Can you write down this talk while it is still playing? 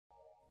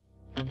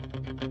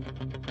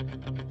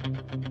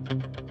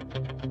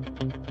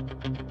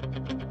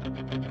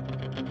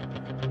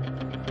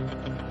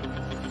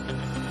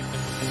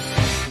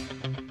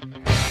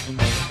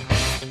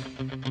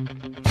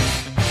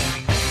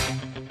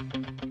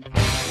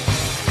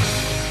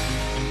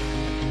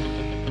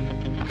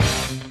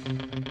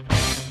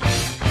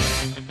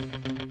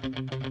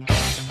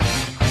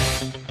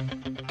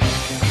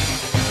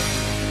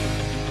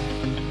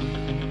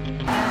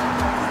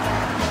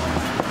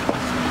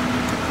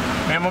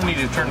Ma'am, I'm gonna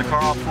need you to turn the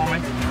car off for me.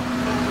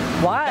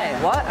 Why?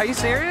 What? Are you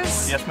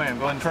serious? Yes, ma'am.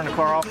 Go ahead and turn the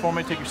car off for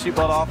me. Take your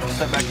seatbelt off and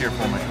step back here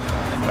for me.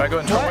 All right, go ahead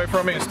and turn away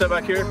from me and step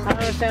back here. I don't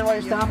understand why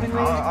you're stopping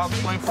me. I'll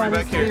explain for you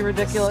back here. This is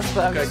ridiculous,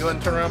 but okay, go ahead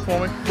and turn around for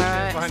me. All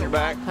right. Behind your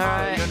back. All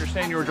right. You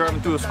understand you were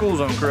driving through a school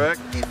zone, correct?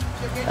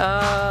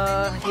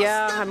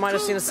 Yeah, I might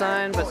have seen a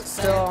sign, but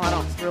still, I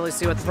don't really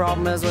see what the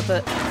problem is with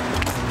it.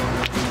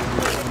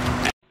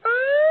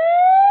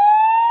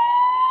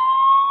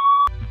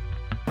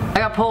 I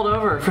got pulled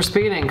over for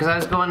speeding because I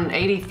was going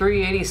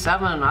 83,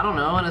 87, I don't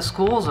know, in a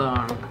school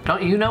zone.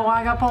 Don't you know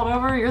why I got pulled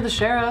over? You're the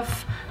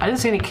sheriff. I didn't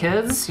see any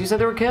kids. You said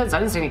there were kids. I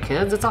didn't see any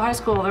kids. It's a high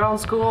school. They're all in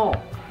school.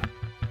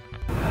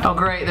 Oh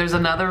great, there's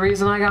another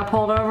reason I got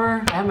pulled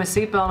over? I had my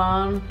seatbelt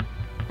on.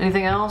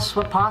 Anything else?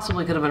 What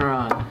possibly could have been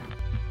wrong?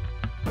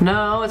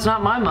 No, it's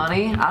not my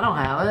money. I don't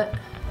have it.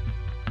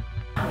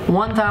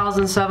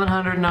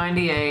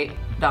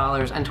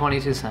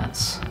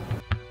 $1,798.22.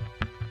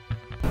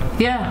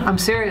 Yeah, I'm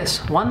serious.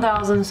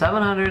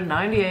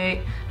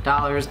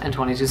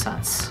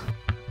 $1,798.22.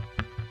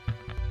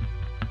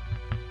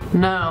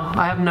 No,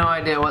 I have no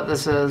idea what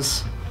this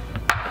is.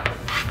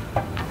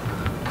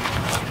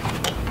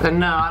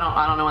 No,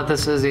 I don't know what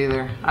this is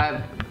either.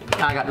 I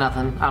got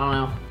nothing. I don't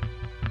know.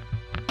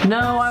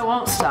 No, I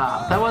won't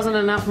stop. That wasn't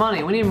enough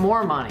money. We need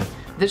more money.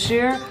 This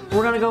year,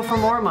 we're gonna go for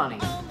more money.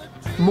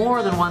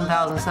 More than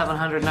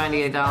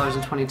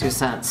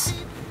 $1,798.22.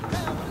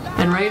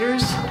 And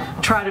Raiders,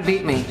 try to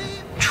beat me.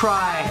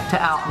 Try to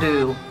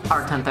outdo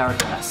our 10th hour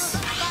tests.